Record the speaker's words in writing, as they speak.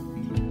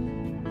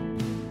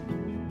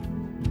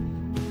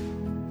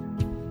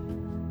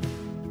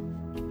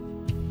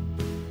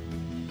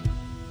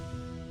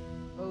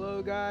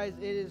guys?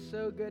 It is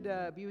so good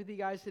to be with you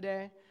guys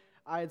today.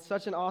 I had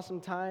such an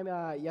awesome time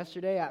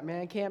yesterday at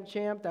Man Camp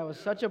Champ. That was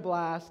such a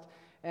blast.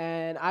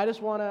 And I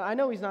just want to, I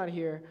know he's not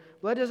here,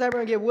 but let's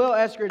everyone give Will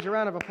Eskridge a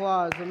round of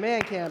applause, the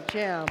Man Camp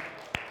Champ.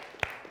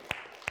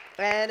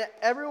 And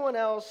everyone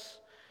else,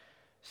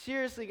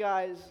 seriously,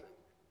 guys,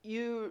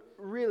 you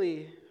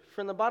really,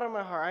 from the bottom of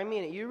my heart, I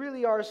mean it, you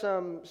really are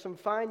some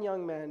fine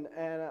young men,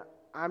 and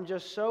I'm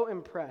just so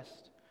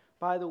impressed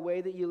by the way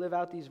that you live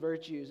out these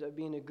virtues of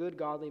being a good,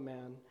 godly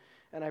man,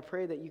 and I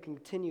pray that you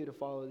continue to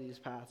follow these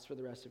paths for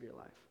the rest of your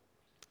life.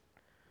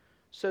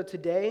 So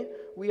today,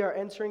 we are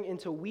entering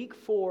into week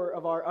 4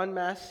 of our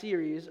Unmasked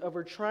series of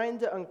we're trying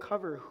to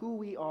uncover who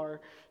we are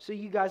so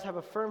you guys have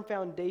a firm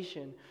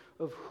foundation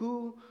of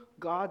who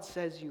God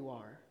says you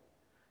are.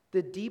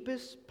 The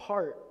deepest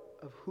part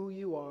of who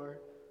you are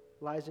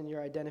lies in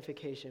your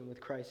identification with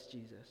Christ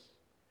Jesus.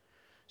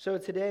 So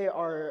today,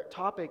 our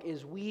topic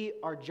is we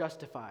are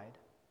justified.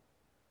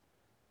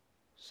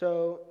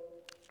 So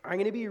I'm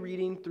going to be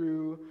reading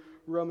through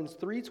Romans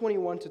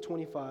 3:21 to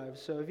 25.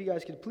 So if you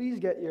guys could please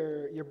get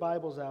your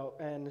Bibles out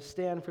and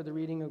stand for the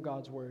reading of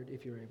God's word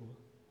if you're able.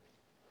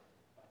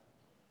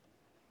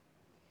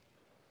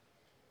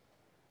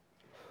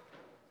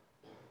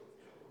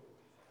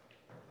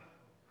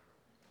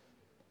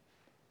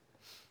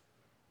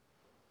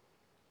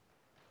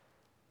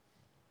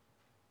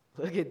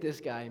 Look at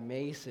this guy,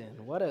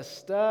 Mason. What a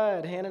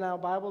stud, handing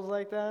out Bibles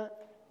like that.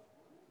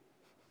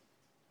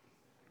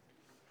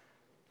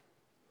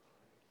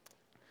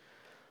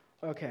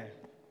 Okay,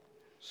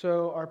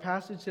 so our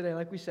passage today,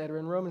 like we said, we're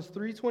in Romans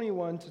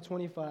 3:21 to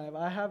 25.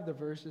 I have the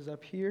verses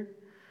up here,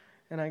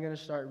 and I'm going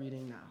to start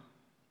reading now.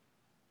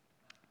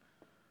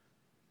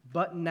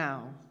 But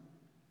now,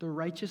 the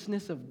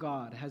righteousness of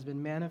God has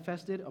been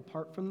manifested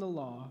apart from the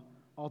law,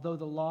 although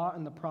the law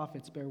and the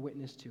prophets bear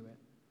witness to it.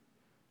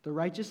 The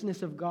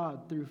righteousness of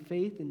God through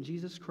faith in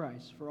Jesus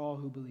Christ for all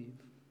who believe.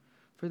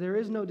 For there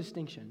is no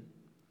distinction,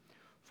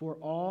 for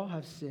all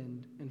have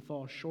sinned and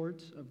fall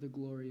short of the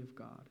glory of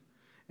God,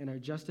 and are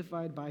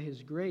justified by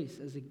his grace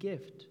as a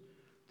gift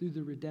through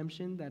the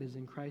redemption that is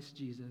in Christ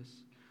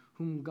Jesus,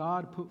 whom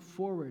God put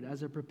forward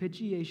as a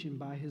propitiation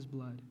by his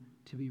blood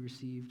to be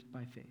received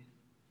by faith.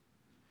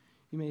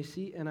 You may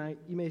sit,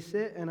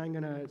 and I'm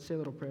going to say a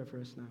little prayer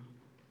for us now.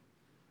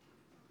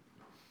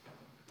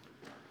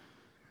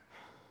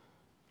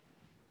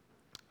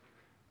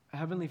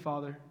 Heavenly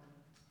Father,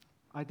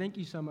 I thank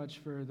you so much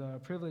for the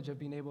privilege of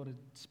being able to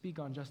speak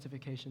on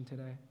justification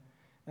today.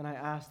 And I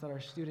ask that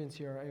our students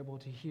here are able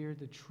to hear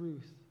the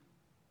truth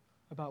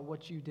about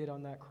what you did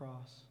on that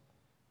cross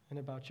and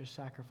about your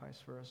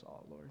sacrifice for us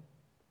all, Lord.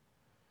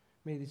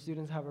 May the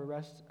students have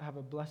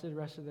a blessed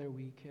rest of their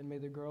week, and may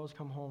the girls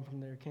come home from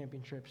their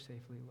camping trip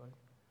safely, Lord.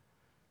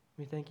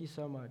 We thank you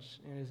so much,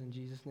 and it is in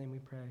Jesus' name we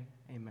pray.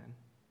 Amen.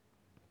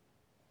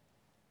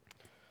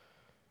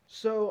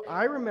 So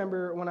I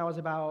remember when I was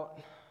about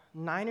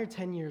 9 or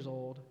 10 years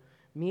old,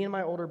 me and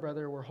my older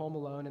brother were home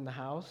alone in the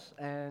house,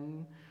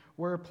 and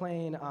we were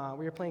playing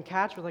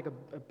catch with like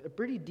a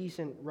pretty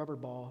decent rubber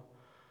ball.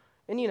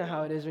 And you know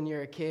how it is when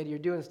you're a kid, you're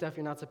doing stuff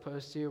you're not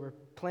supposed to. We're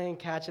playing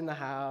catch in the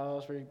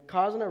house, we're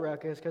causing a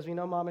ruckus because we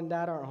know mom and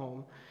dad aren't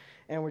home,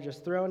 and we're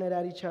just throwing it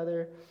at each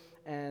other.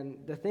 And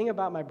the thing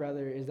about my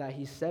brother is that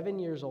he's 7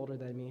 years older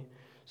than me.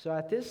 So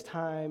at this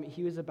time,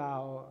 he was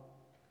about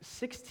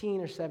 16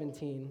 or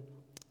 17,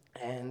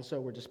 and so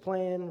we're just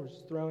playing, we're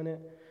just throwing it.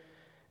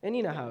 And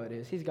you know how it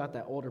is. He's got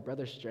that older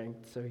brother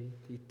strength, so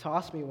he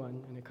tossed me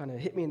one, and it kind of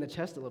hit me in the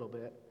chest a little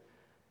bit.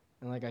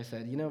 And like I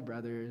said, you know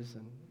brothers,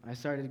 and I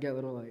started to get a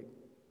little like,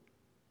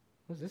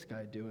 what's this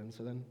guy doing?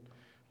 So then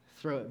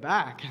throw it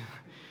back.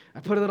 I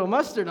put a little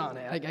mustard on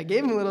it. I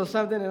gave him a little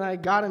something, and I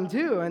got him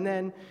too. And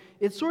then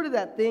it's sort of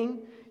that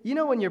thing, you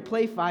know when you're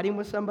fighting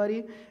with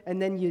somebody,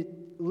 and then you,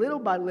 little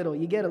by little,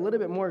 you get a little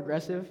bit more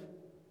aggressive,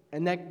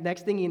 and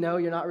next thing you know,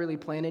 you're not really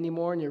playing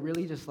anymore, and you're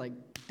really just like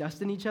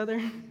dusting each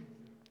other.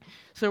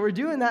 So we're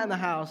doing that in the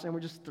house, and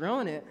we're just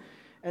throwing it,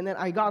 and then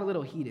I got a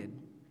little heated.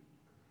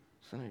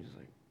 So then I was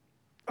like,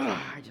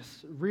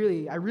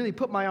 I really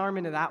put my arm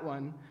into that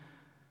one,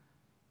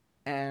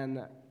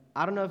 and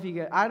I don't know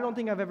if I don't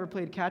think I've ever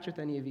played catch with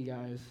any of you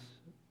guys,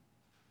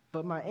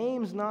 but my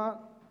aim's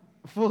not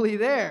fully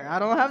there. I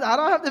don't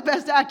have the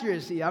best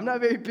accuracy. I'm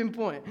not very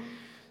pinpoint.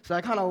 So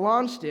I kind of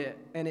launched it,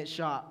 and it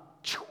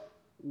shot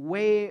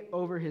way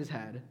over his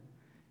head,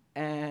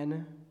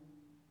 and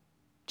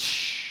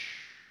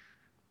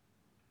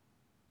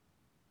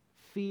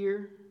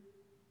fear,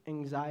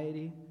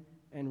 anxiety,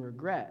 and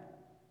regret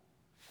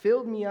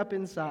filled me up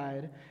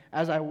inside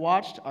as I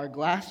watched our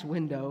glass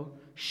window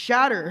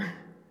shatter,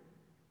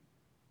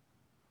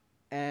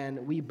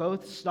 and we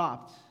both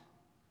stopped.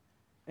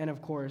 And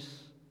of course,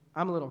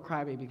 I'm a little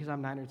crybaby because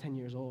I'm 9 or 10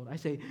 years old. I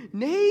say,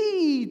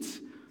 Nate!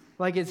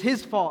 Like it's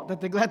his fault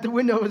that the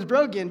window was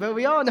broken, but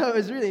we all know it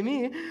was really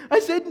me. I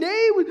said,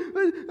 Nate!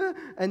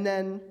 And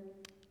then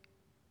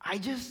I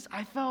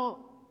felt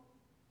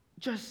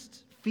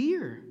just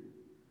fear.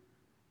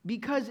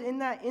 Because in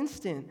that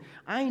instant,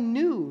 I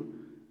knew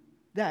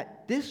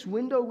that this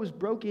window was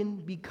broken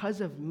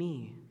because of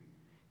me.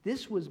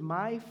 This was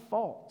my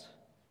fault.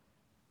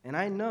 And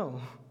I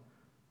know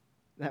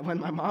that when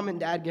my mom and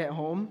dad get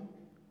home,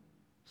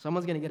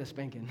 someone's going to get a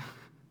spanking.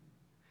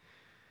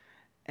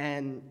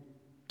 And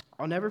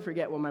I'll never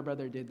forget what my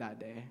brother did that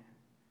day.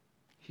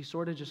 He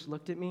sort of just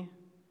looked at me,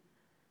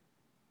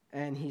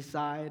 and he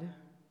sighed,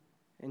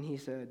 and he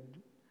said,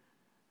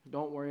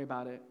 "Don't worry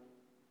about it.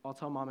 I'll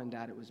tell mom and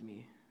dad it was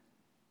me."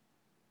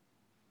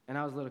 And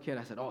I was a little kid.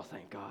 I said, "Oh,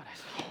 thank God."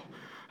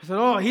 I said,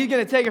 "Oh, he's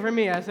going to take it from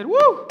me." I said,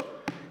 "Woo!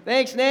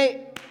 Thanks,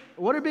 Nate."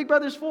 What are big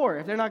brothers for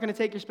if they're not going to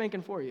take your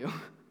spanking for you?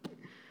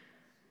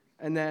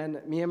 And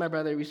then me and my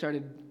brother, we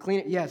started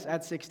cleaning. Yes,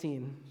 at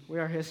 16. We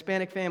are a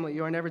Hispanic family.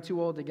 You are never too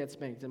old to get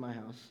spanked in my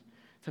house.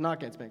 To not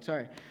get spanked,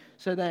 sorry.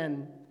 So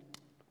then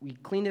we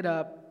cleaned it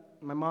up.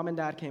 My mom and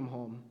dad came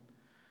home,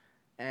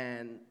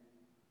 and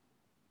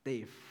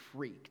they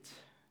freaked.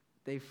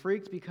 They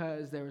freaked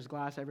because there was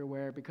glass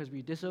everywhere, because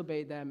we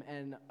disobeyed them,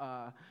 and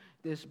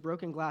this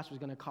broken glass was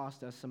going to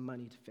cost us some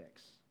money to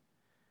fix.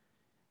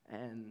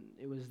 And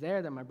it was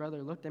there that my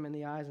brother looked him in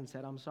the eyes and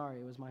said, "I'm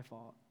sorry, it was my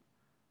fault.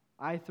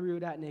 I threw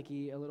it at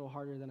Nicky a little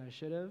harder than I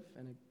should have,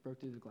 and it broke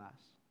through the glass."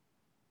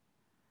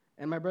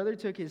 And my brother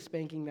took his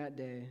spanking that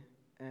day,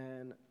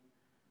 and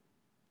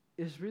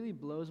this really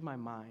blows my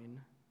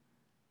mind,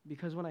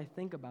 because when I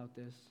think about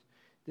this,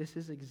 this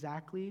is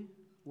exactly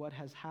what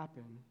has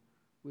happened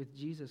with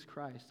Jesus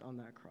Christ on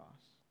that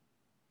cross.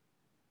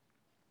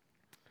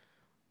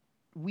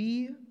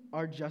 We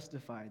are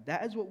justified.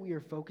 That is what we are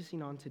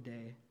focusing on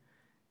today.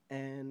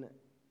 And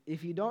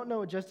if you don't know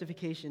what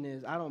justification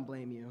is, I don't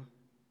blame you,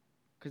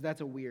 because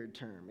that's a weird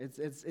term.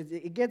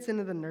 It gets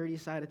into the nerdy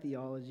side of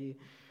theology.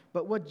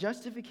 But what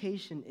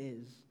justification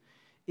is,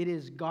 it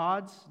is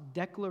God's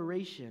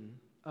declaration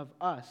of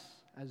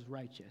us as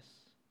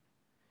righteous.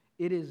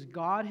 It is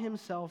God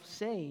himself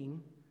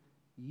saying,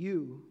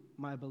 "You,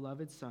 my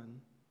beloved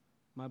son,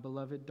 my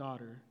beloved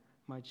daughter,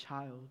 my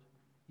child,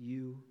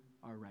 you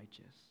are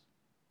righteous."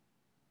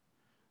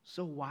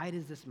 So why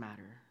does this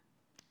matter?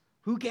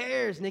 Who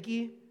cares,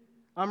 Nicky?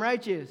 I'm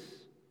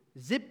righteous.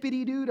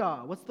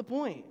 Zippity-doo-dah. What's the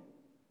point?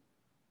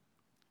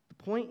 The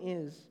point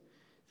is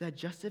that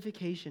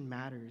justification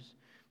matters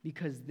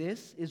because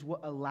this is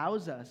what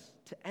allows us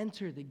to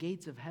enter the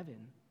gates of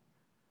heaven.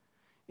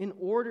 In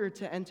order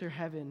to enter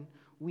heaven,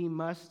 we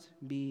must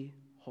be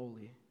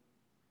holy.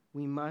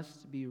 We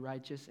must be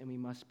righteous, and we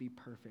must be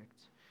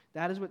perfect.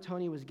 That is what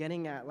Tony was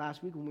getting at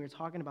last week when we were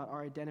talking about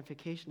our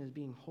identification as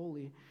being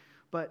holy.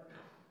 But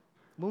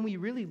when we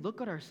really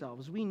look at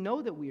ourselves, we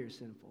know that we are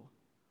sinful.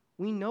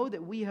 We know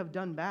that we have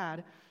done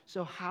bad,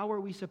 so how are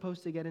we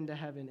supposed to get into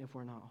heaven if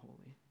we're not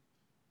holy?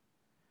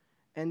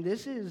 And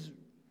this is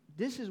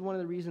one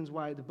of the reasons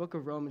why the book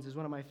of Romans is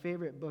one of my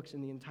favorite books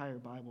in the entire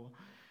Bible.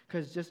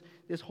 Because just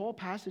this whole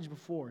passage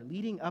before,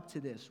 leading up to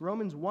this,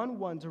 Romans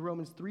 1:1 to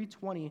Romans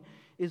 3:20,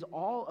 is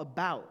all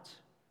about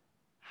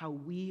how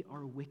we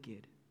are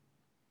wicked.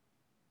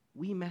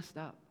 We messed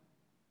up.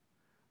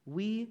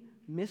 We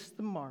missed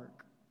the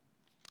mark.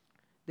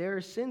 There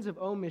are sins of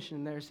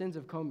omission, there are sins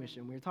of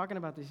commission. We were talking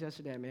about this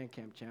yesterday at Man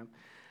Camp, champ.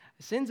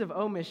 Sins of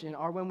omission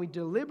are when we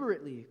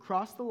deliberately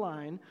cross the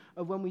line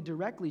of when we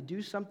directly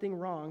do something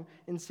wrong,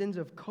 and sins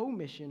of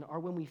commission are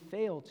when we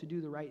fail to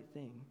do the right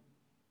thing.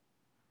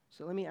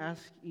 So let me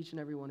ask each and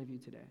every one of you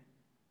today.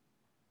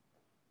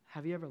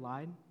 Have you ever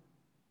lied?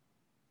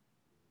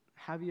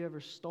 Have you ever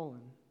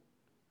stolen?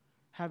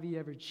 Have you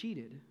ever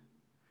cheated?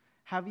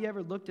 Have you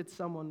ever looked at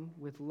someone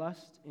with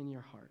lust in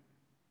your heart?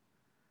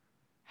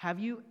 Have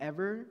you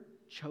ever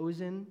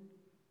chosen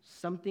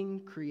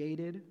something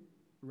created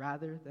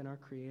rather than our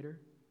Creator?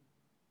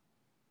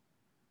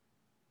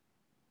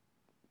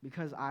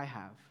 Because I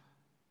have.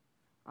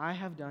 I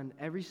have done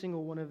every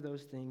single one of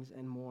those things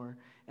and more,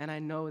 and I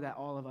know that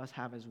all of us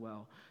have as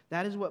well.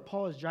 That is what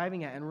Paul is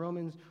driving at in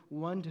Romans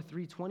 1 to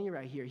 3:20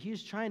 right here.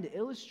 He's trying to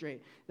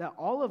illustrate that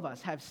all of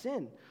us have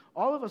sinned.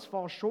 All of us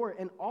fall short,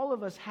 and all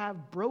of us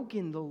have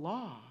broken the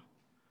law.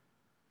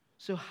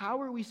 So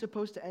how are we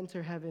supposed to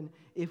enter heaven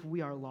if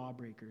we are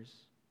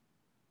lawbreakers?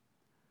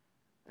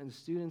 And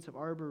students of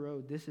Arbor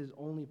Road, this is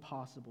only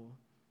possible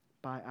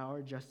by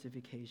our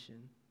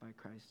justification by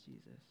Christ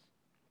Jesus.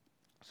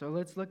 So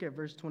let's look at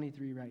verse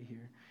 23 right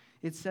here.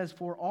 It says,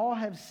 "For all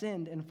have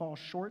sinned and fall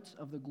short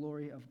of the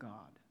glory of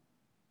God."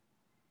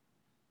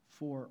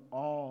 For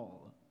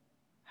all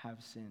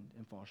have sinned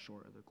and fall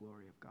short of the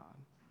glory of God.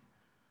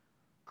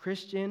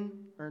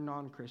 Christian or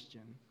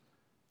non-Christian,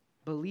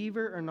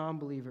 believer or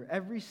non-believer,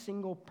 every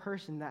single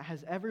person that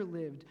has ever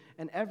lived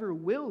and ever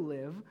will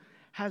live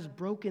has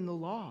broken the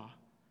law.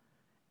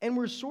 And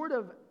we're sort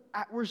of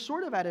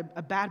at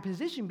a bad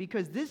position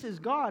because this is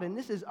God and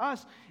this is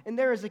us, and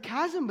there is a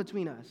chasm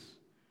between us.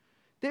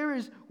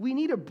 We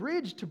need a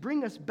bridge to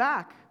bring us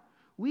back.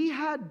 We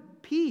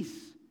had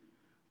peace,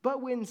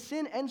 but when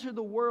sin entered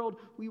the world,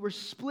 we were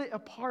split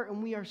apart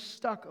and we are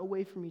stuck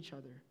away from each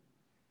other.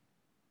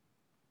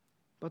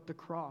 But the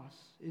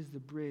cross is the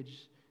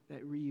bridge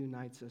that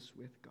reunites us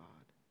with God.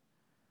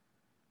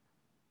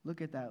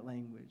 Look at that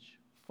language.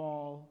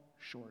 fall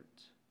short.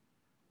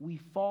 We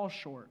fall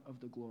short of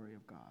the glory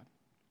of God.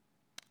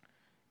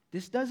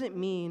 This doesn't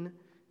mean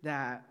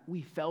that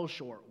we fell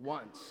short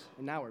once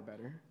and now we're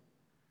better.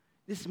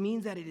 This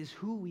means that it is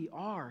who we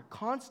are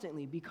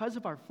constantly because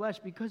of our flesh,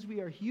 because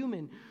we are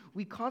human.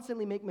 We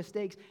constantly make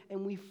mistakes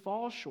and we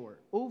fall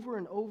short over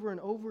and over and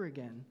over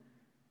again.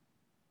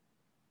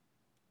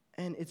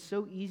 And it's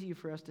so easy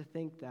for us to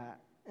think that,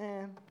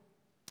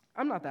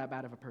 I'm not that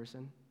bad of a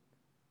person.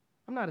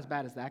 I'm not as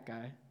bad as that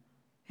guy.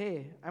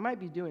 Hey, I might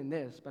be doing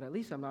this, but at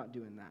least I'm not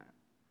doing that.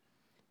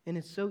 And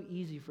it's so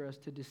easy for us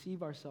to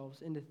deceive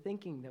ourselves into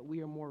thinking that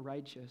we are more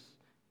righteous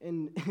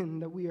and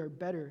that we are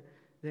better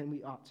than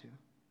we ought to.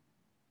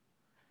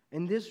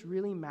 And this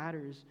really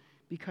matters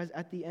because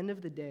at the end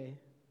of the day,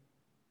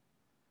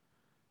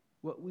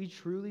 what we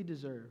truly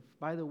deserve,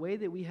 by the way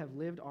that we have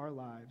lived our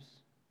lives,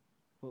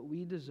 what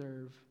we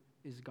deserve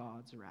is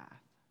God's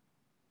wrath.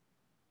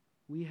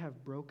 We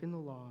have broken the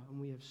law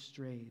and we have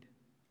strayed.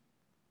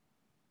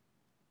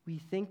 We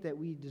think that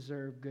we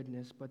deserve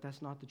goodness, but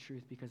that's not the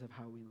truth because of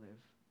how we live.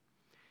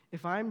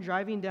 If I'm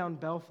driving down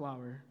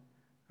Bellflower,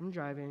 I'm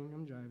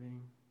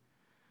driving.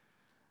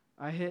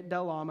 I hit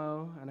Del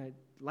Amo, and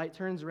light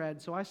turns red,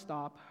 so I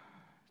stop.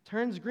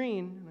 Turns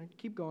green, and I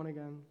keep going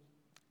again.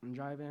 I'm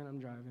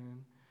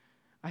driving.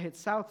 I hit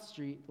South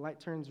Street, light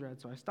turns red,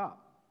 so I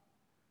stop.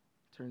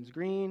 Turns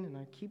green, and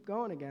I keep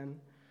going again.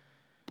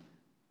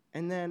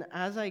 And then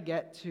as I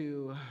get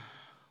to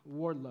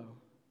Wardlow,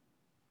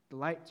 the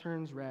light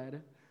turns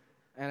red,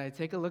 and I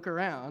take a look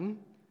around.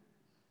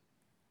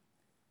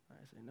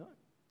 I say, no,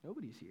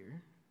 nobody's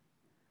here.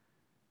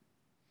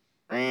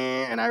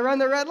 And I run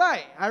the red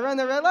light.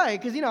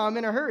 Because, I'm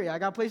in a hurry. I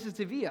got places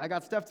to be. I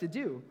got stuff to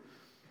do.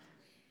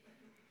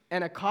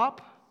 And a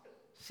cop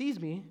sees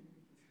me,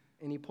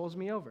 and he pulls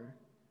me over.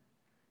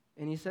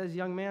 And he says,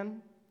 young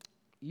man,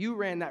 you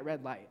ran that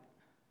red light.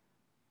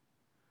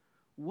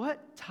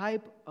 What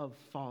type of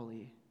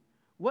folly,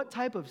 what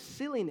type of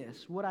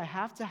silliness would I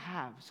have,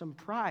 some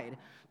pride,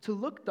 to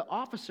look the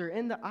officer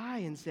in the eye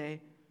and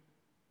say,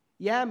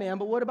 yeah, man,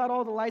 but what about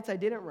all the lights I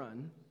didn't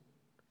run?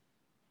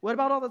 What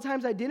about all the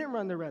times I didn't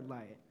run the red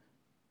light?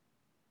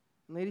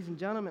 Ladies and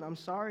gentlemen, I'm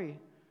sorry,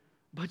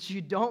 but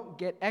you don't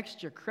get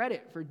extra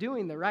credit for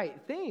doing the right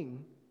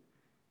thing.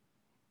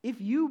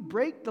 If you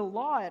break the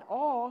law at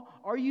all,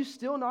 are you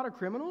still not a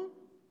criminal?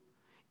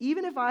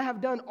 Even if I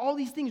have done all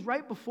these things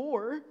right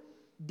before,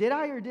 did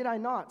I or did I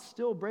not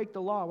still break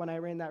the law when I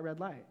ran that red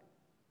light?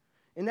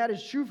 And that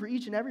is true for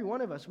each and every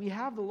one of us. We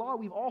have the law.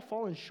 We've all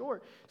fallen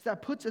short. So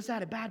that puts us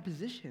at a bad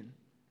position.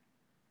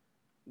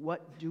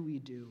 What do we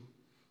do?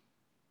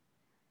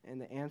 And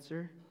the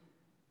answer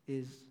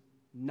is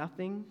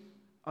nothing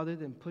other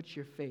than put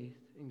your faith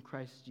in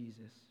Christ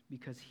Jesus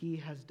because he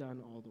has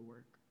done all the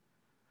work.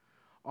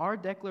 Our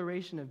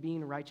declaration of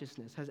being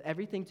righteousness has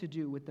everything to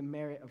do with the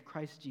merit of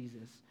Christ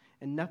Jesus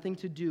and nothing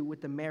to do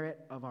with the merit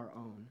of our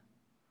own.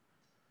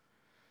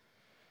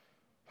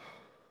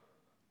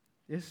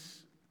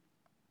 This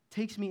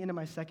takes me into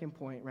my second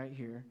point right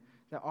here,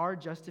 that our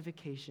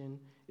justification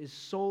is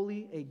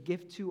solely a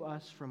gift to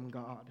us from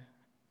God.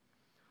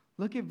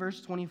 Look at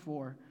verse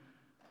 24.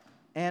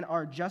 And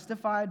are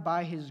justified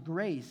by his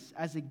grace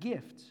as a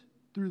gift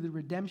through the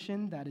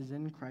redemption that is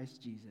in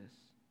Christ Jesus.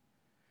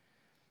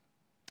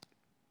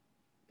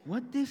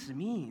 What this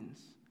means,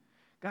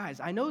 guys,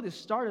 I know this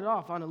started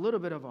off on a little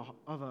bit of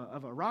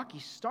a rocky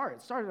start.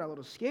 It started out a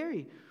little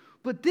scary,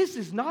 but this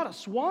is not a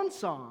swan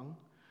song.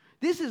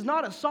 This is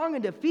not a song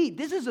of defeat.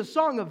 This is a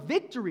song of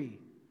victory.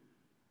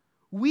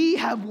 We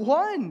have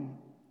won.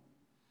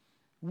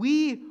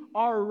 We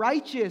are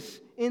righteous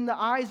in the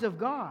eyes of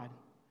God.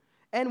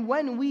 And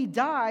when we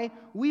die,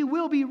 we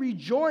will be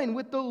rejoined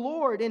with the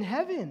Lord in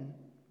heaven.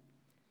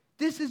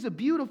 This is a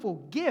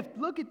beautiful gift.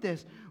 Look at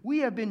this. We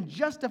have been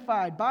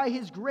justified by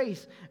his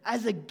grace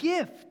as a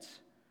gift.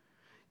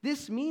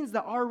 This means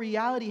that our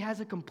reality has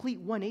a complete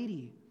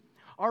 180.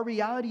 Our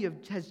reality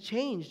has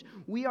changed.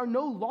 We are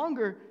no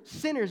longer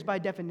sinners by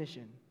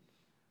definition.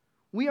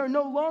 We are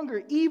no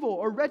longer evil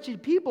or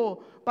wretched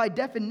people by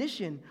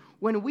definition.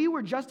 When we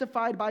were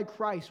justified by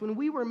Christ, when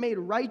we were made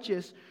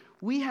righteous,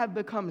 we have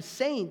become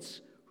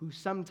saints who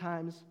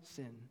sometimes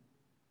sin.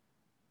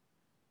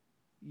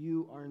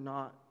 You are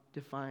not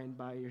defined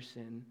by your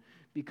sin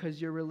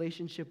because your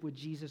relationship with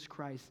Jesus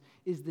Christ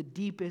is the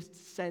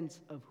deepest sense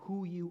of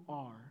who you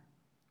are,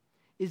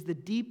 is the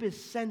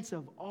deepest sense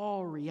of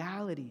all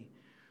reality.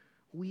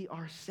 We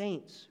are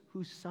saints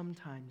who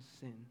sometimes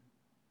sin.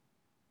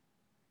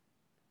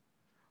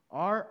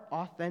 Our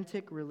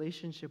authentic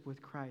relationship with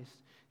Christ,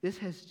 this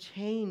has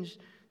changed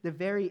the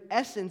very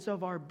essence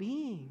of our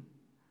being.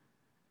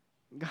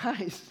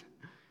 Guys,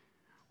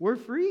 we're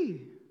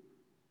free.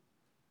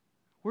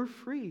 We're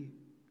free.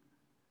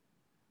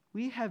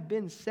 We have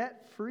been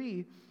set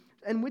free.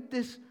 And with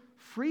this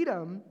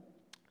freedom,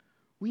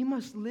 we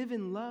must live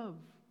in love.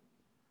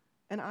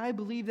 And I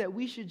believe that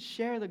we should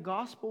share the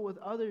gospel with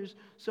others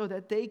so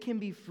that they can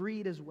be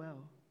freed as well.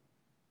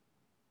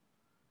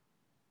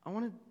 I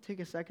want to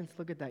take a second to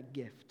look at that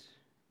gift.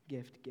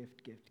 Gift.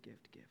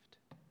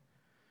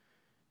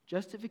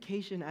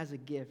 Justification as a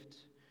gift.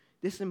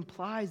 This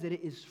implies that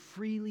it is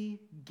freely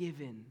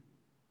given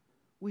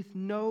with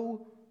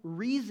no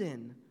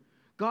reason.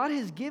 God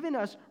has given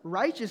us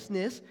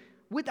righteousness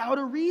without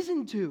a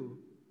reason to.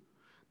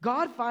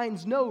 God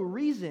finds no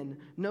reason,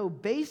 no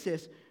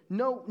basis,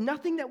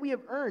 nothing that we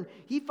have earned.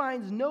 He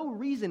finds no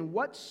reason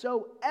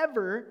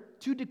whatsoever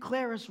to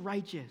declare us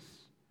righteous.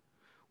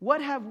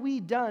 What have we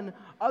done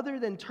other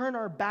than turn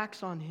our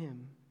backs on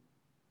Him?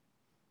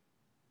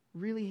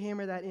 Really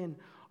hammer that in.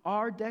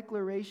 Our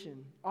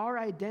declaration, our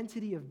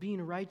identity of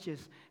being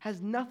righteous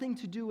has nothing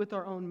to do with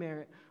our own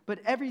merit, but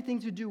everything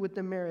to do with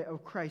the merit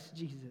of Christ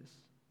Jesus.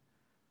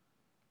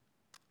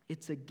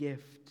 It's a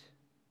gift.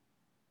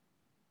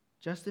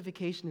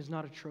 Justification is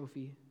not a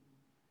trophy.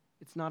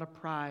 It's not a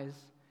prize,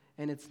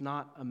 and it's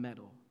not a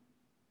medal.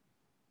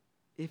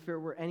 If it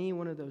were any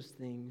one of those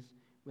things,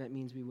 that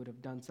means we would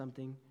have done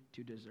something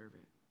to deserve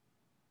it.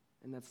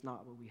 And that's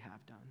not what we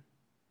have done.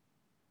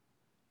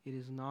 It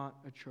is not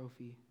a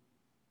trophy.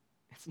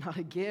 It's not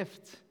a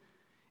gift.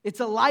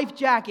 It's a life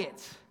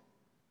jacket.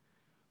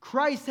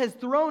 Christ has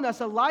thrown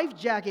us a life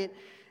jacket,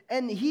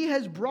 and He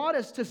has brought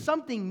us to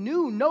something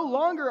new. No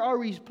longer are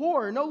we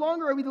poor. No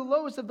longer are we the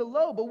lowest of the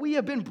low, but we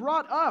have been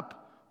brought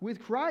up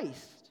with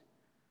Christ.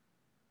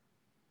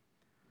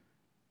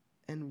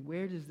 And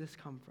where does this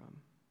come from?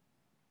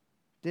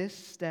 This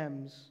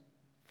stems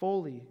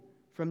fully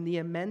from the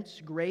immense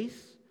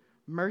grace,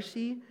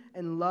 mercy,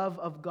 and love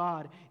of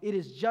God. It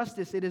is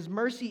justice, it is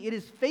mercy, it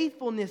is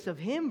faithfulness of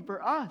Him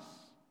for us.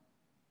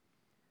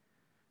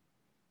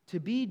 To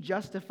be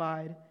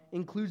justified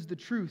includes the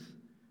truth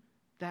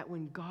that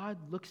when God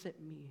looks at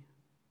me,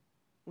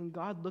 when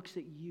God looks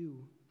at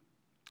you,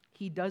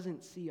 He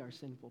doesn't see our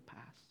sinful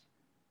past.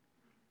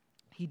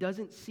 He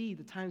doesn't see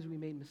the times we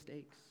made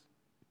mistakes.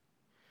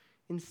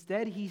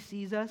 Instead, He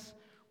sees us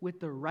with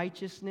the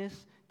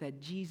righteousness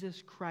that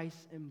Jesus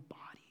Christ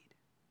embodied,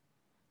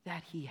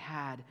 that He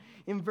had.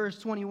 In verse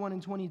 21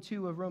 and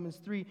 22 of Romans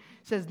 3, it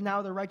says,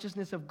 "Now the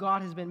righteousness of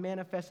God has been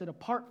manifested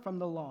apart from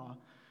the law."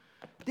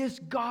 This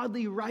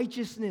godly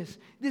righteousness,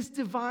 this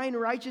divine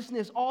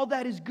righteousness, all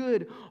that is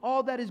good,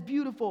 all that is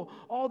beautiful,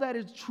 all that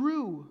is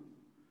true,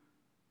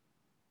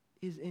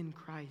 is in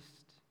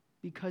Christ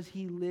because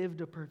He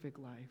lived a perfect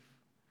life.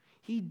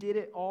 He did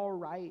it all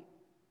right,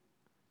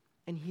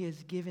 and He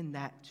has given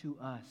that to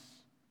us.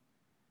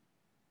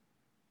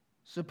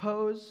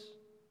 Suppose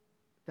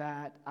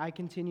that I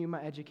continue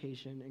my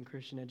education in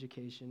Christian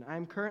education.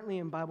 I'm currently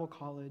in Bible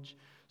college,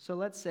 so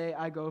let's say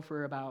I go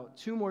for about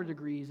 2 more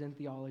degrees in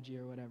theology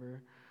or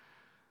whatever.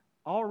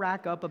 I'll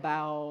rack up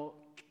about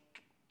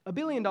 $1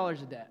 billion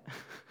of debt.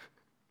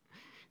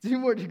 2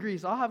 more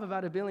degrees, I'll have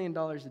about $1 billion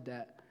of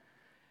debt.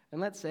 And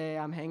let's say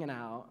I'm hanging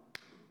out.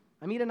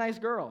 I meet a nice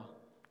girl,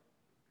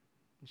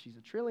 and she's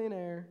a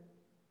trillionaire.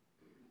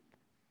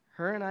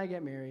 Her and I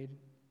get married.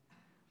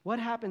 What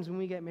happens when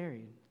we get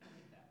married?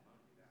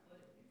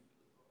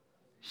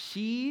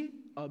 She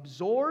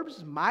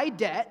absorbs my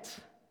debt,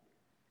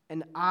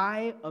 and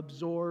I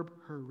absorb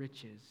her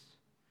riches.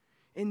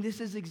 And this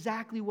is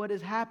exactly what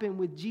has happened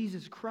with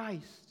Jesus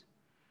Christ.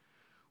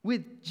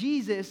 With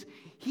Jesus,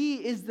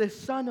 He is the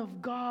Son of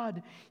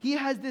God. He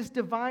has this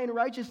divine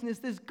righteousness,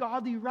 this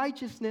godly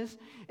righteousness,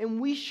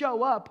 and we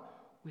show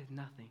up with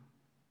nothing.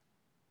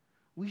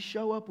 We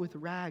show up with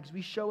rags.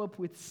 We show up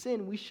with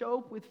sin. We show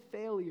up with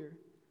failure.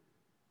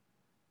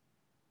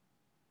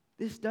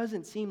 This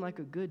doesn't seem like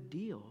a good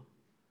deal.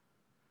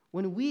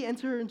 When we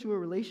enter into a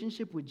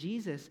relationship with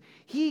Jesus,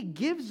 He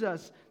gives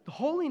us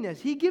holiness.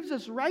 He gives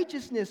us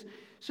righteousness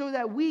so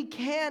that we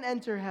can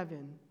enter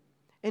heaven.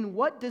 And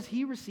what does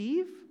He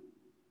receive?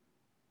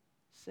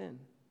 Sin.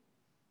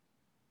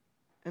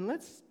 And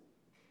let's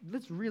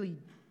really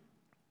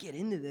get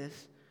into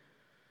this.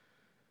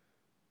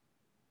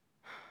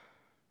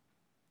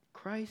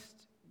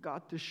 Christ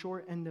got the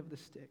short end of the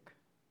stick.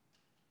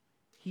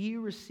 He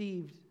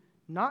received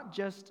not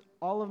just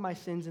all of my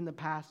sins in the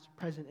past,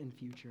 present, and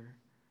future,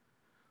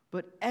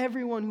 but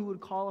everyone who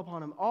would call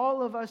upon Him,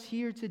 all of us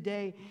here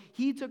today,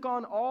 He took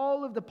on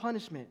all of the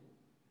punishment.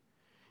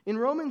 In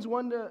Romans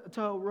 1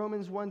 to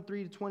Romans 1,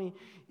 3 to 20,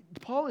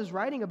 Paul is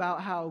writing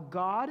about how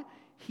God,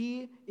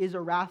 He is a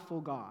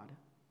wrathful God,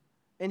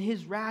 and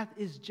His wrath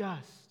is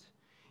just.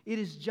 It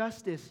is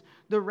justice.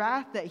 The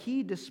wrath that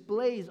He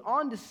displays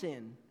onto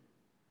sin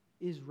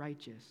is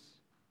righteous.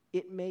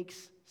 It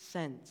makes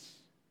sense.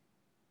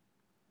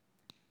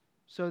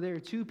 So there are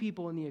 2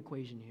 people in the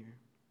equation here.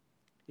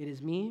 It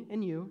is me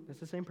and you, that's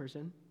the same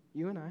person,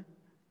 you and I,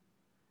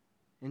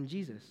 and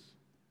Jesus.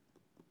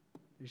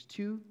 There's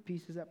 2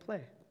 pieces at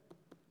play.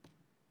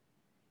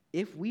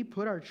 If we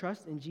put our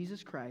trust in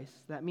Jesus Christ,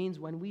 that means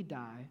when we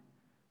die,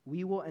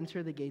 we will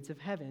enter the gates of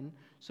heaven,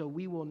 so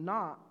we will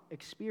not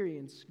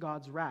experience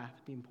God's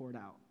wrath being poured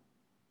out.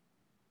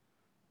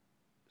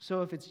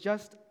 So if it's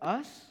just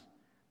us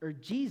or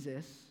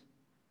Jesus,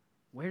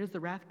 where does the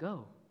wrath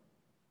go?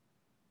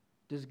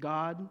 Does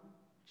God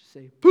just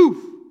say, poof,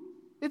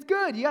 it's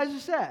good, you guys are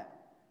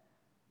set?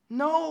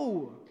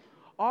 No.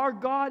 Our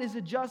God is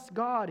a just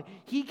God.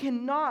 He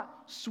cannot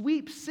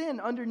sweep sin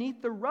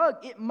underneath the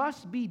rug. It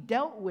must be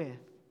dealt with.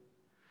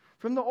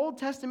 From the Old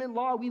Testament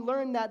law, we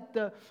learn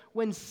that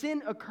when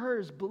sin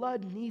occurs,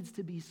 blood needs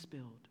to be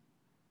spilled.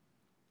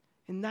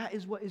 And that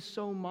is what is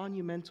so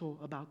monumental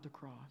about the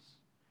cross.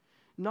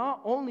 Not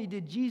only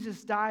did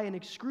Jesus die an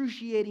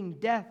excruciating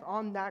death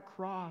on that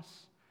cross,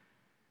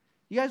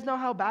 you guys know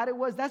how bad it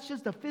was? That's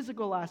just the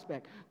physical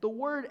aspect. The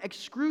word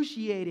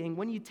excruciating,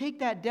 when you take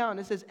that down,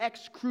 it says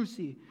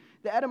excruci.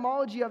 The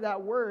etymology of that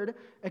word,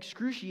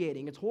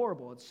 excruciating, it's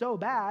horrible. It's so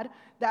bad,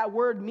 that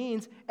word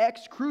means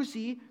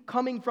excruci,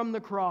 coming from the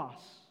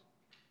cross.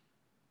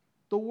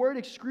 The word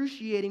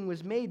excruciating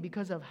was made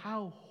because of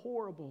how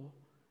horrible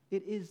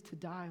it is to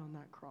die on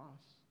that cross.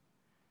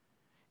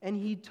 And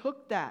he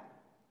took that.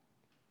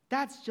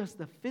 That's just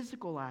the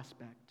physical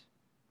aspect.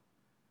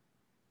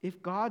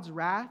 If God's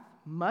wrath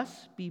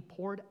must be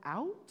poured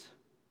out,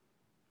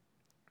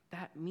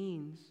 that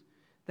means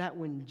that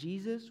when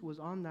Jesus was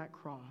on that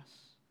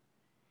cross,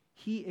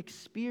 he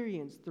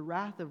experienced the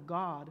wrath of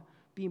God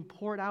being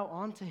poured out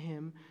onto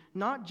him,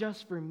 not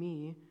just for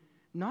me,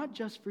 not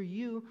just for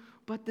you,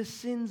 but the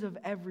sins of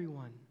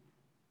everyone.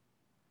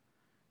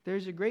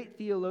 There's a great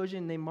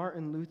theologian named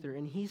Martin Luther,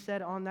 and he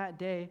said on that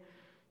day,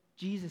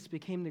 Jesus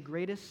became the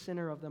greatest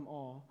sinner of them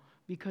all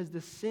because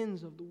the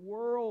sins of the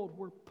world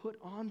were put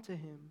onto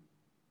him.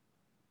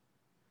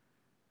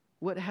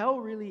 What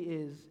hell really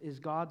is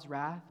God's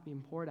wrath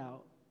being poured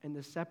out and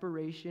the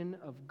separation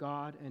of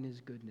God and his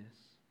goodness.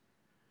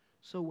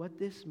 So what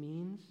this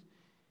means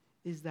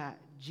is that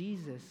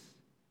Jesus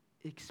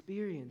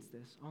experienced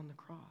this on the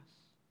cross.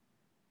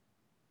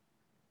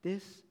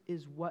 This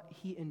is what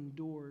he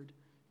endured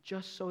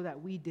just so that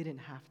we didn't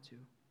have to.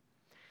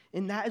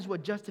 And that is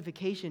what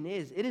justification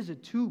is. It is a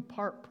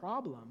two-part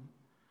problem.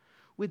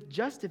 With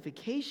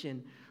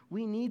justification,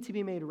 we need to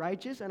be made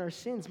righteous and our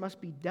sins must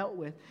be dealt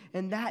with.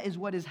 And that is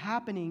what is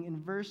happening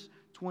in verse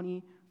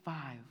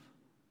 25.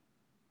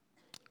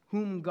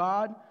 Whom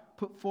God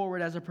put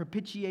forward as a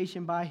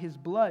propitiation by his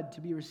blood to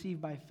be received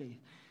by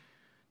faith.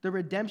 The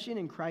redemption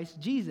in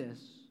Christ Jesus,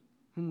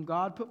 whom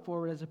God put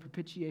forward as a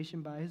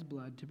propitiation by his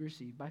blood to be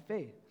received by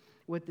faith.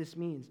 What this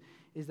means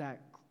is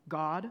that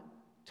God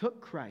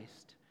took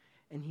Christ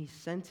and he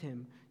sent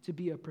him to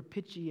be a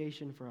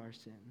propitiation for our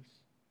sins.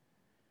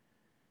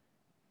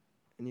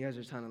 And you guys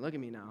are trying to look at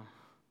me now.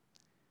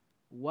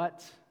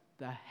 What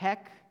the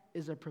heck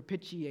is a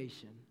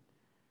propitiation?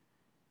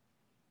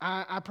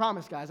 I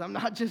promise, guys, I'm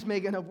not just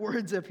making up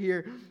words up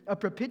here. A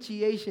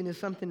propitiation is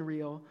something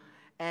real.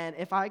 And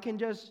if I can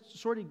just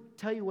sort of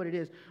tell you what it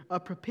is, a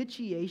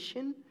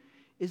propitiation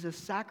is a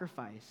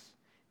sacrifice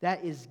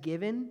that is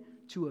given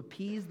to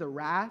appease the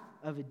wrath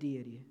of a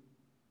deity.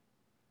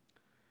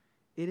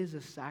 It is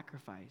a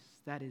sacrifice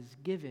that is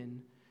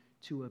given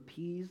to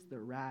appease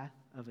the wrath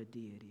of a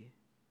deity.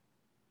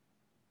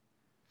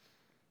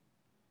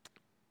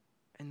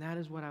 And that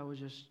is what I was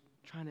just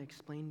trying to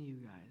explain to you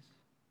guys.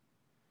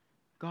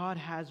 God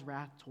has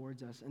wrath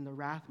towards us, and the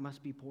wrath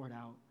must be poured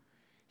out.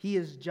 He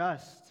is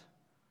just.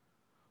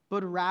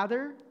 But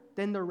rather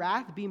than the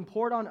wrath being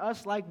poured on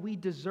us like we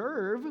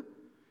deserve,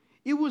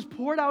 it was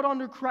poured out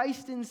onto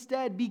Christ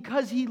instead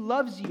because he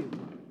loves you.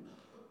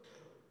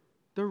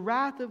 The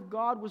wrath of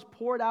God was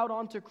poured out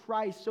onto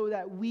Christ so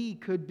that we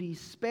could be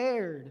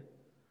spared.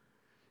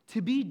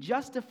 To be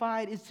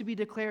justified is to be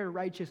declared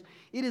righteous.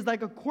 It is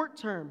like a court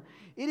term.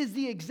 It is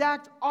the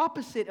exact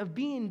opposite of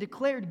being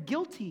declared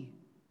guilty.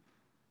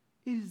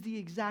 It is the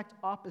exact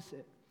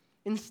opposite.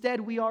 Instead,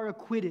 we are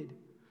acquitted.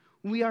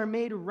 We are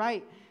made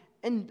right.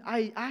 And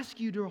I ask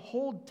you to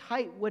hold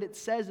tight what it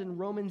says in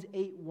Romans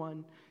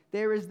 8:1.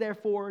 There is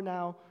therefore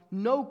now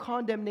no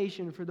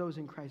condemnation for those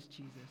in Christ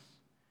Jesus.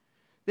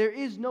 There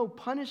is no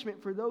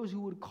punishment for those who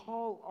would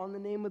call on the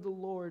name of the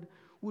Lord,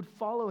 would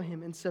follow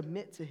him and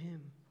submit to him.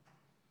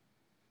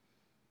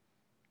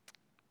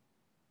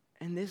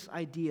 And this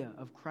idea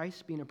of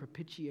Christ being a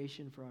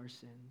propitiation for our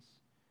sins,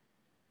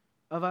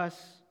 of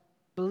us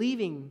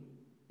believing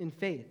in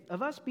faith,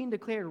 of us being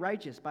declared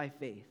righteous by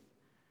faith,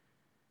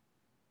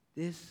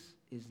 this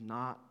is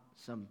not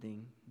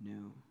something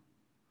new.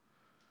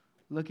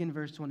 Look in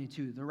verse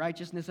 22, the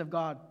righteousness of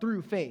God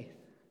through faith.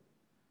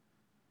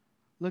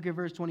 Look at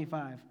verse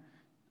 25.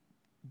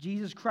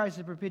 Jesus Christ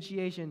is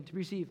propitiation to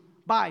receive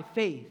by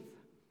faith.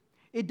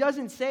 It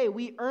doesn't say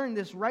we earn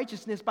this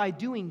righteousness by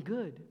doing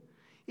good.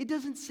 It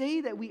doesn't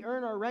say that we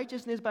earn our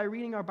righteousness by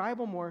reading our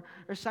Bible more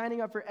or signing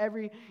up for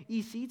every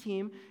EC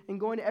team and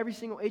going to every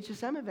single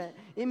HSM event.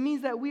 It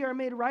means that we are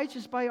made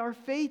righteous by our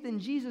faith in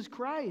Jesus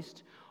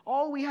Christ.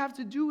 All we have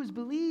to do is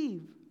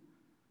believe.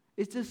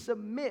 Is to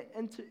submit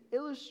and to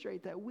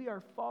illustrate that we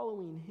are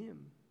following him.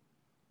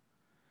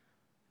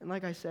 And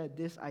like I said,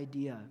 this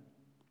idea,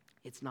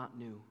 it's not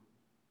new.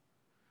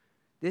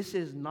 This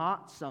is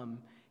not some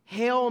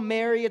Hail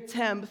Mary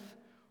attempt,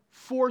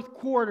 fourth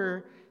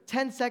quarter,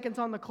 10 seconds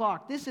on the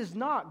clock. This is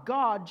not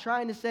God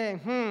trying to say,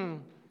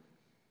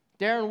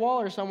 Darren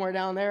Waller somewhere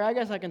down there, I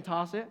guess I can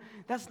toss it.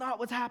 That's not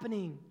what's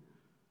happening.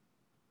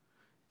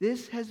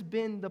 This has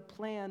been the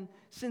plan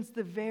since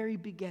the very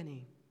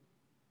beginning.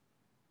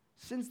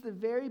 Since the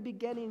very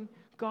beginning,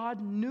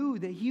 God knew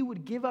that he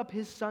would give up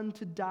his son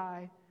to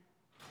die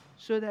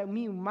so that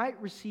we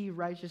might receive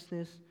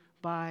righteousness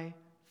by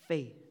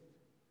faith.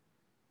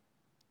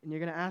 And you're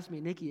going to ask me,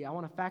 Nicky, I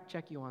want to fact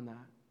check you on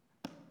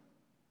that.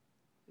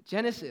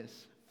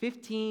 Genesis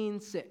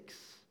 15:6.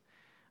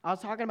 I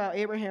was talking about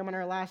Abraham in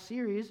our last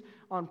series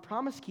on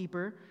Promise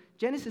Keeper.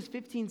 Genesis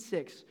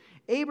 15:6.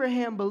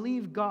 Abraham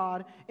believed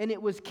God, and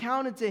it was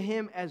counted to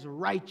him as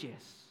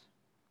righteous.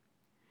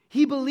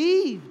 He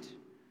believed.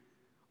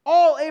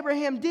 All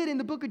Abraham did in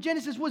the book of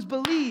Genesis was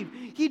believe.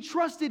 He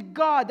trusted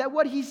God that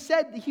what he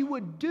said he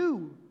would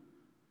do.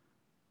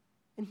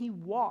 And he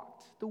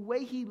walked. The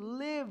way he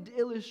lived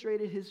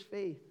illustrated his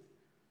faith.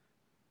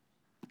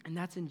 And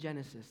that's in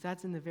Genesis.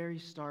 That's in the very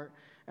start.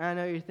 And I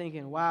know you're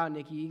thinking, wow,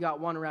 Nicky, you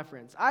got one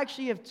reference. I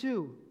actually have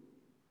two.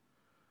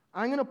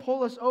 I'm going to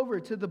pull us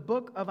over to the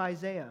book of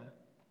Isaiah.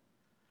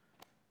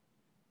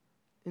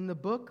 In the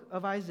book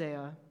of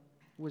Isaiah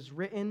was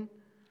written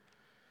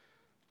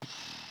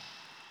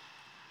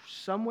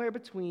somewhere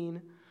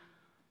between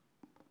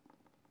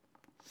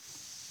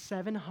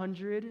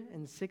 700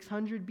 and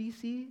 600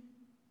 BC.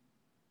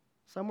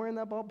 Somewhere in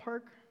that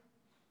ballpark.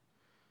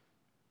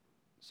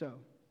 So,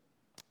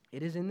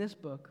 it is in this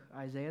book,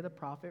 Isaiah the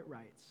prophet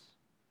writes.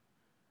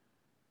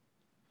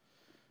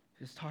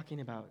 He's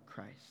talking about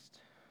Christ.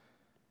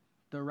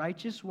 The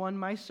righteous one,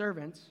 my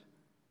servant,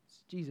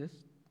 it's Jesus,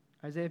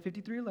 Isaiah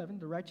 53:11,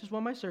 the righteous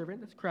one, my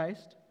servant, that's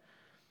Christ,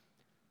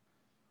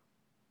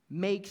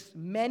 makes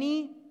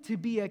many to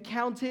be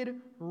accounted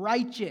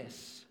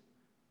righteous,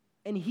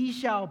 and he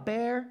shall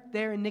bear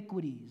their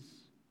iniquities.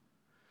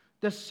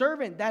 The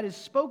servant that is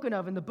spoken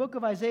of in the book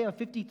of Isaiah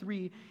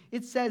 53,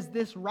 it says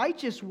this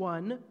righteous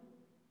one,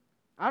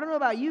 I don't know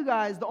about you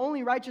guys, the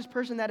only righteous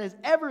person that has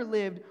ever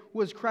lived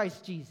was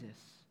Christ Jesus.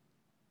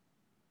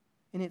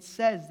 And it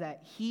says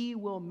that he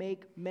will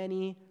make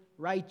many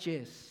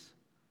righteous,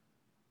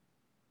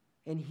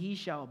 and he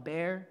shall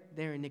bear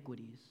their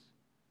iniquities.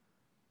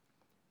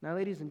 Now,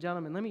 ladies and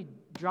gentlemen, let me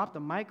drop the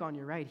mic on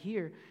you right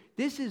here.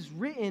 This is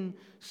written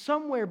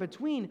somewhere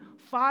between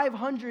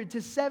 500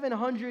 to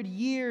 700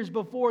 years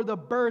before the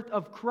birth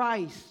of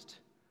Christ.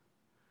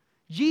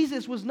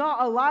 Jesus was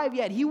not alive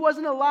yet. He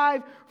wasn't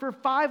alive for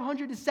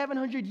 500 to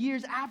 700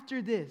 years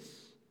after this.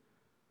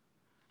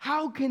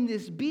 How can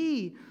this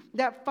be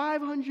that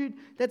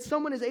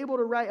someone is able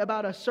to write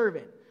about a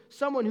servant,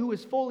 someone who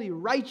is fully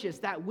righteous,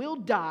 that will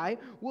die,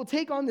 will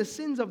take on the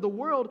sins of the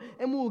world,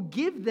 and will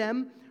give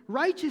them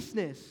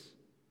righteousness?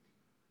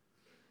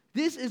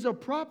 This is a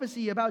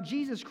prophecy about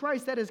Jesus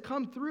Christ that has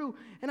come through,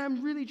 and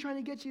I'm really trying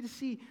to get you to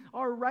see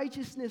our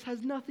righteousness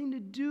has nothing to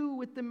do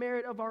with the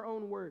merit of our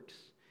own works.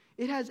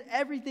 It has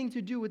everything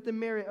to do with the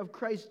merit of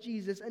Christ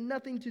Jesus and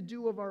nothing to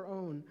do of our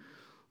own.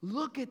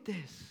 Look at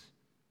this.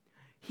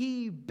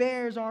 He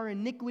bears our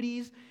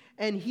iniquities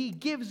and he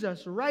gives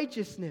us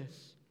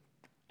righteousness.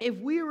 If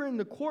we were in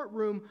the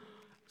courtroom,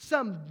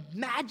 some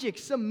magic,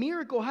 some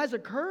miracle has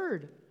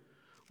occurred.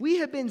 We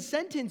have been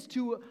sentenced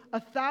to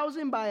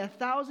 1,000 by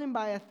 1,000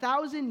 by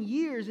 1,000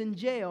 years in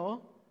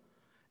jail.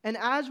 And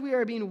as we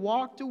are being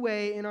walked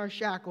away in our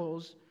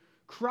shackles,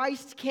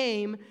 Christ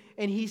came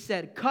and he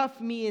said,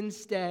 cuff me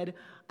instead.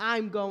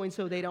 I'm going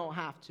so they don't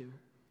have to.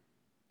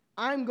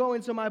 I'm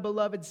going so my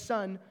beloved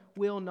son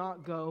will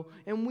not go.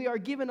 And we are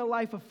given a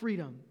life of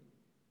freedom.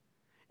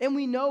 And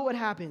we know what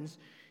happens.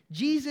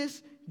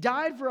 Jesus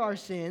died for our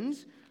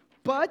sins,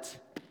 but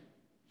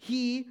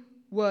he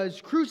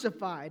was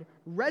crucified,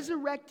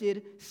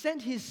 resurrected,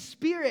 sent his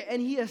spirit,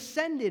 and he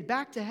ascended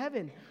back to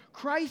heaven.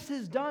 Christ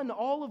has done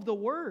all of the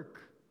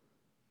work.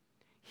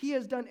 He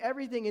has done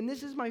everything. And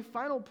this is my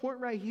final point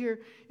right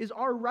here, is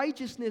our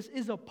righteousness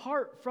is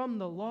apart from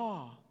the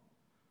law.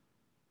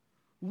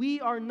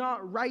 We are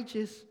not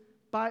righteous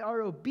by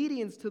our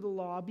obedience to the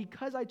law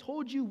because I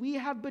told you we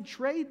have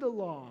betrayed the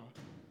law.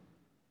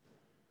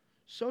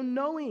 So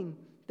knowing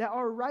that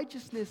our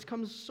righteousness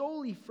comes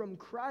solely from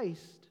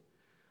Christ,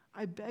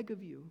 I beg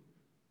of you,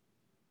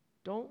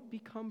 don't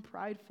become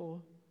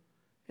prideful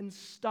and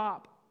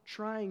stop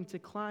trying to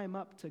climb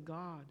up to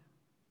God.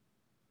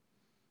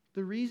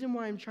 The reason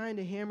why I'm trying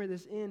to hammer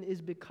this in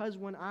is because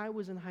when I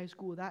was in high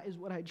school, that is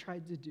what I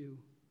tried to do.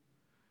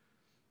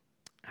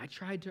 I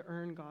tried to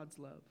earn God's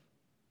love.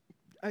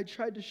 I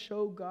tried to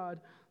show God,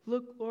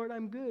 look, Lord,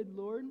 I'm good,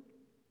 Lord.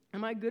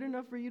 Am I good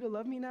enough for you to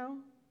love me now?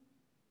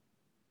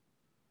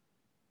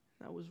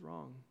 That was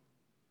wrong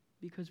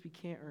because we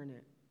can't earn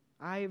it.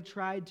 I have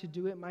tried to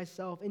do it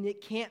myself, and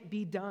it can't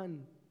be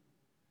done.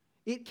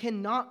 It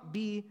cannot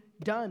be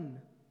done.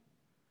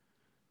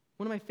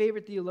 One of my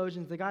favorite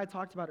theologians, the guy I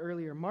talked about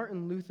earlier,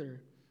 Martin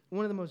Luther,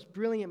 one of the most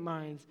brilliant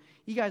minds.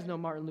 You guys know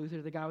Martin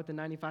Luther, the guy with the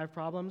 95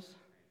 problems?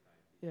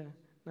 Yeah,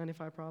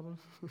 95 problems.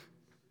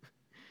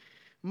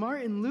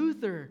 Martin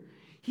Luther,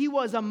 he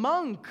was a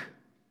monk.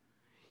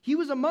 He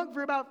was a monk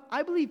for about,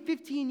 I believe,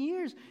 15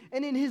 years.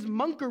 And in his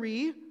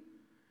monkery,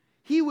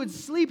 He would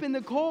sleep in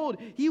the cold.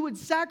 He would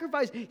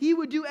sacrifice. He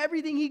would do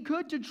everything he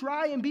could to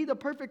try and be the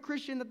perfect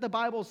Christian that the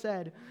Bible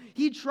said.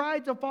 He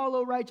tried to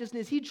follow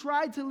righteousness. He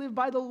tried to live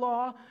by the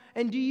law.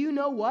 And do you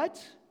know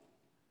what?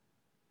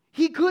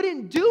 He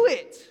couldn't do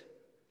it.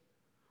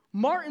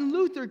 Martin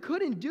Luther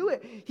couldn't do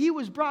it. He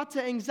was brought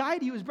to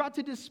anxiety. He was brought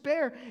to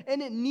despair.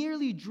 And it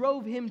nearly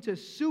drove him to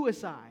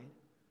suicide.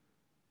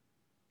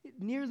 It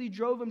nearly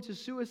drove him to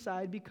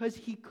suicide because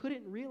he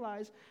couldn't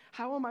realize,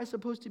 how am I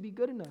supposed to be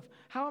good enough?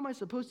 How am I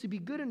supposed to be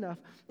good enough?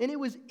 And it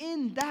was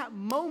in that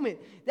moment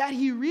that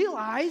he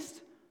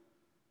realized,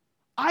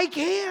 I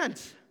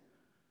can't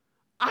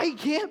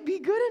be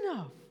good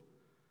enough.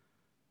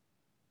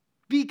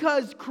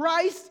 Because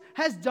Christ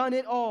has done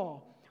it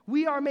all.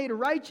 We are made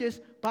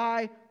righteous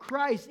by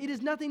Christ. It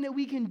is nothing that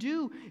we can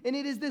do. And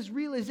it is this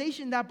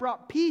realization that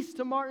brought peace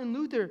to Martin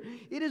Luther.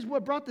 It is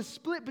what brought the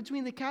split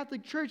between the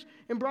Catholic Church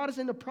and brought us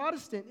into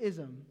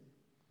Protestantism.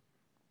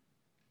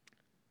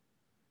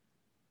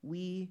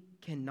 We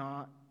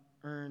cannot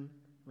earn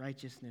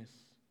righteousness.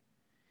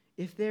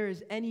 If there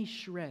is any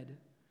shred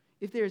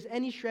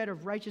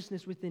of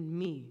righteousness within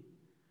me,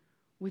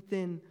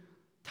 within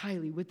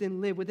Tylee,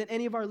 within Liv, within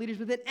any of our leaders,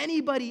 within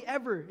anybody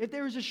ever, if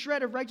there is a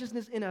shred of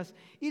righteousness in us,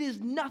 it is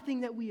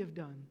nothing that we have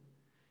done.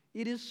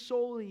 It is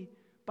solely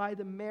by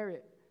the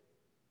merit,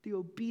 the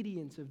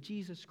obedience of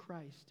Jesus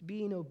Christ,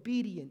 being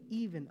obedient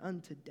even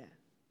unto death.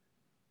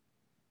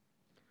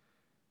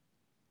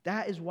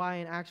 That is why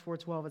in Acts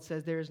 4:12 it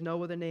says, there is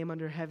no other name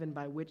under heaven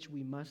by which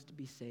we must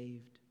be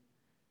saved.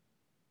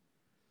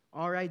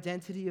 Our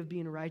identity of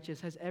being righteous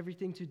has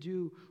everything to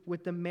do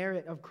with the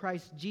merit of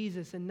Christ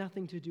Jesus and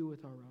nothing to do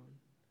with our own.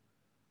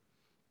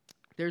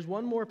 There's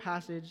one more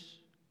passage,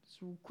 it's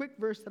a quick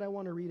verse that I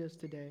want to read us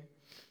today,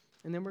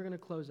 and then we're going to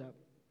close up.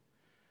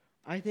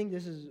 I think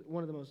this is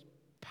one of the most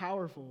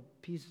powerful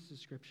pieces of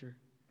Scripture.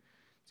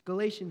 It's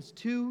Galatians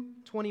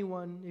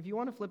 2:21. If you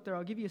want to flip there,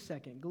 I'll give you a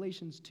second.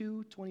 Galatians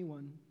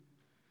 2:21.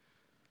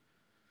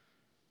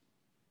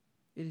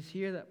 It is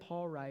here that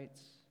Paul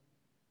writes,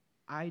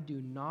 I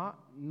do not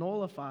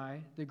nullify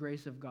the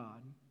grace of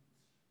God.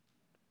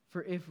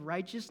 For if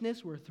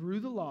righteousness were through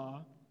the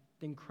law,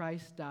 then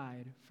Christ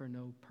died for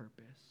no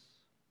purpose.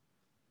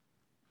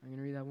 I'm going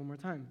to read that one more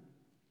time.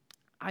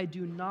 I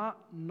do not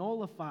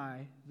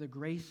nullify the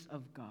grace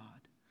of God.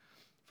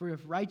 For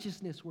if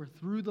righteousness were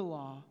through the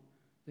law,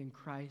 then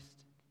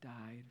Christ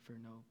died for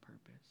no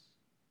purpose.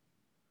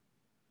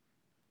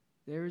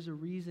 There is a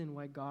reason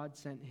why God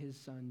sent his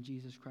Son,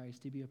 Jesus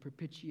Christ, to be a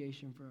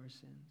propitiation for our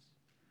sins.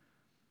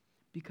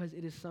 Because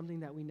it is something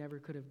that we never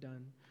could have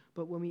done.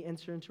 But when we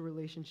enter into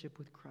relationship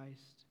with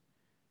Christ,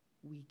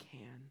 we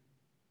can.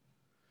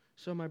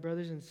 So my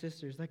brothers and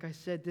sisters, like I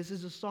said, this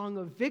is a song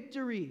of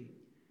victory.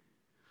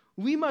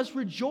 We must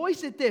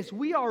rejoice at this.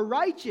 We are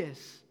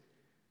righteous.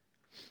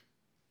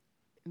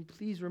 And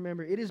please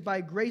remember, it is by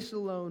grace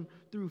alone,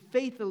 through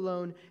faith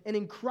alone, and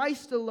in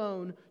Christ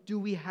alone do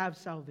we have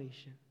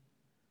salvation.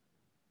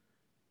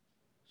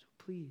 So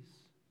please,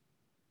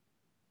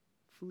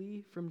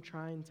 flee from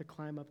trying to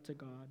climb up to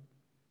God.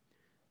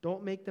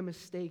 Don't make the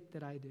mistake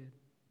that I did.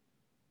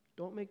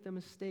 Don't make the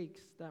mistakes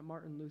that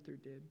Martin Luther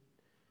did.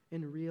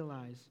 And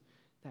realize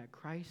that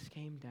Christ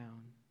came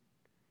down.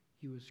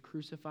 He was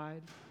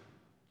crucified,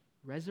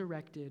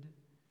 resurrected,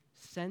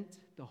 sent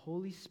the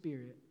Holy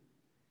Spirit,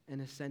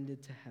 and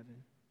ascended to heaven.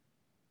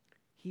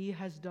 He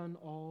has done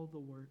all the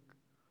work.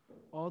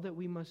 All that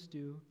we must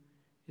do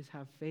is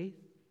have faith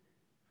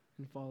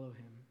and follow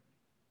him.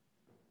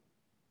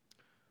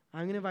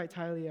 I'm going to invite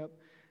Tylee up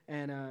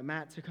and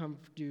Matt to come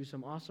do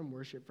some awesome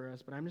worship for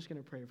us, but I'm just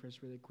going to pray for us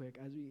really quick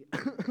as we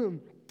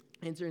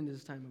enter into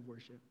this time of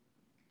worship.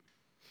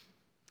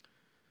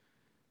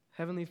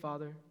 Heavenly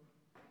Father,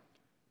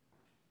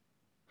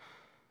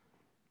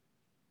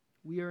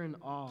 we are in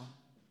awe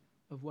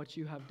of what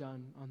you have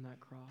done on that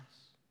cross.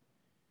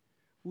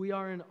 We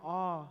are in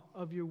awe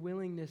of your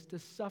willingness to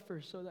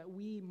suffer so that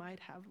we might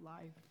have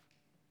life.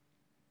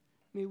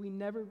 May we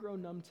never grow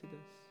numb to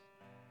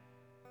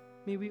this.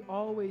 May we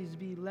always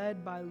be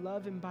led by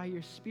love and by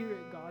your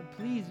Spirit, God.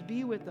 Please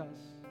be with us.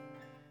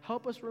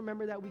 Help us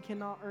remember that we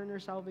cannot earn our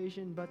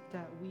salvation, but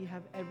that we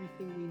have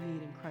everything we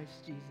need in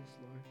Christ Jesus,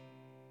 Lord.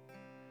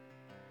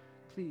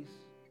 Please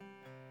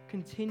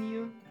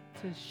continue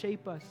to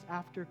shape us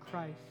after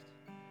Christ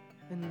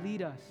and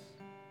lead us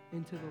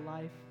into the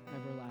life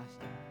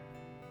everlasting.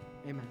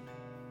 Amen.